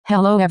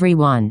Hello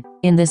everyone,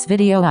 in this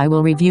video I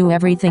will review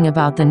everything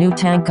about the new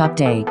tank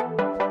update.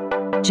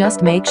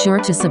 Just make sure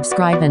to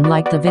subscribe and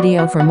like the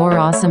video for more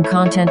awesome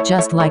content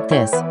just like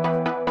this.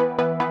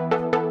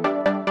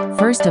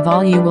 First of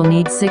all, you will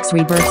need 6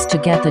 rebirths to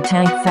get the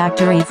tank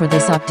factory for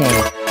this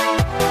update.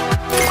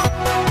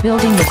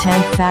 Building the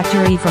tank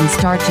factory from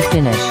start to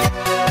finish.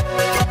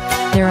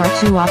 There are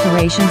 2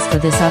 operations for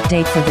this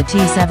update for the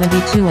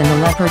T-72 and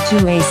the Leopard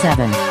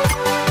 2A7.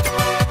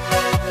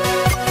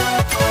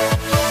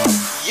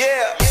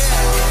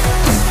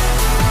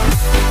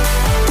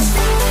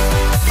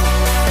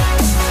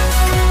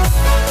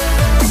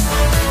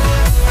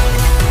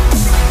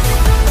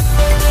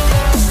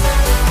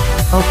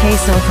 Okay,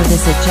 so for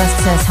this it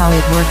just says how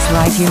it works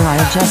right here.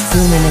 I'll just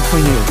zoom in it for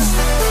you.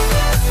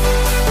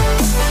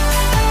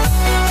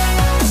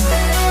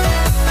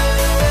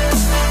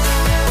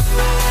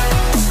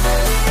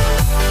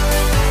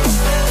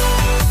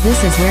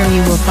 This is where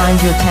you will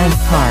find your tank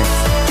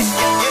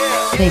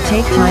parts. They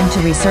take time to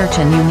research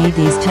and you need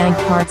these tank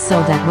parts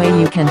so that way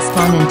you can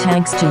spawn in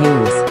tanks to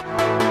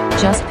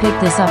use. Just pick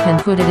this up and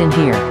put it in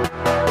here.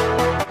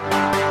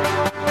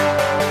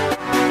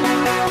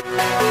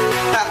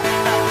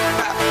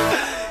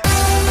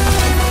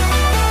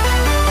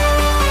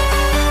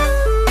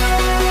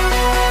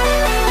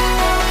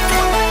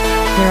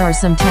 There are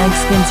some tank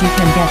skins you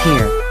can get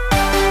here.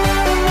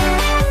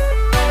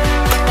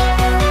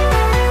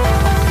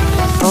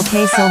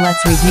 Okay, so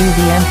let's review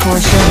the M4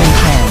 Sherman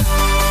tank.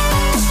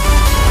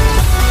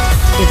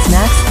 Its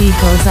max speed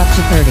goes up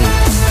to 30.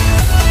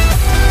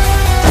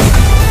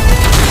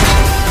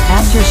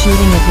 After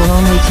shooting it will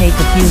only take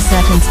a few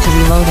seconds to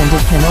reload and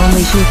it can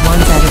only shoot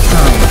once at a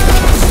time.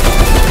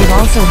 It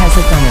also has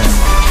a gunner.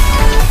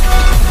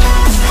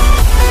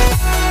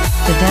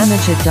 The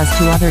damage it does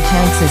to other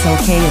tanks is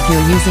okay if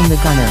you're using the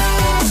gunner.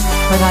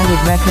 But I would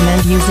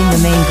recommend using the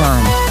main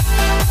gun.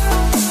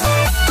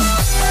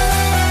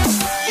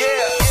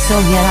 So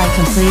yeah, I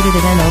completed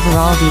it, and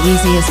overall the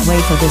easiest way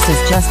for this is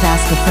just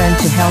ask a friend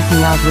to help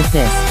you out with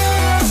this.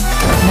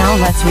 Now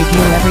let's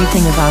review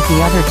everything about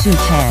the other 2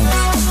 tanks.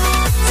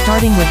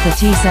 Starting with the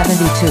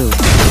T-72.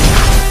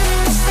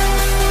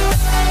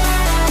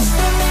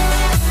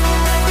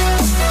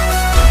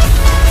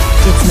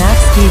 Its max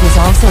speed is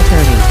also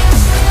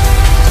 30.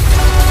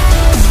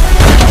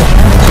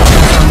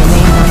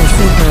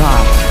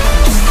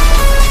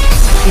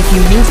 If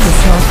you use the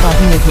smoke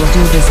button it will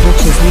do this,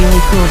 which is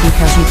really cool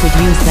because you could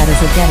use that as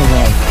a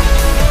getaway.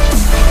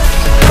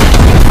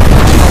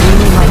 I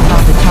really like how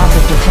the top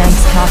of the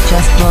tank's top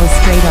just blows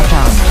straight up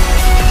out.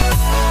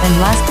 And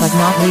last but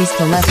not least,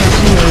 the Leopard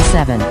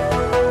 2A7.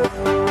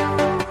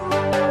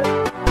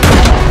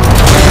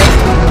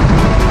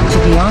 To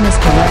be honest,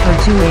 the Leopard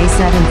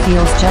 2A7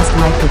 feels just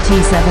like the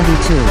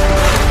T-72.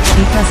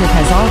 Because it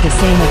has all the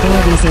same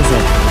abilities as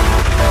it.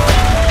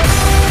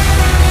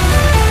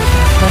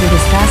 But it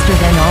is faster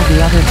than all the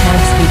other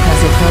tanks because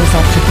it goes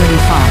up to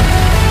 35.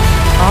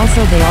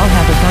 Also, they all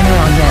have a gunner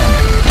on them.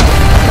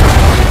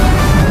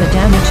 The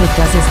damage it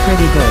does is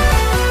pretty good.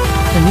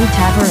 The new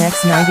Tabor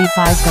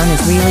X95 gun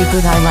is really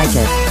good, I like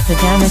it. The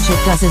damage it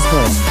does is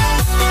good.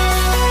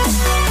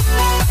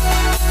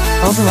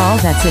 Overall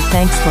that's it,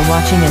 thanks for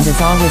watching, and as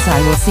always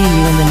I will see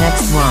you in the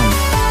next one.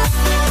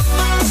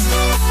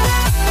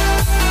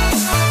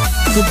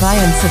 Goodbye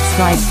and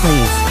subscribe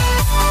please.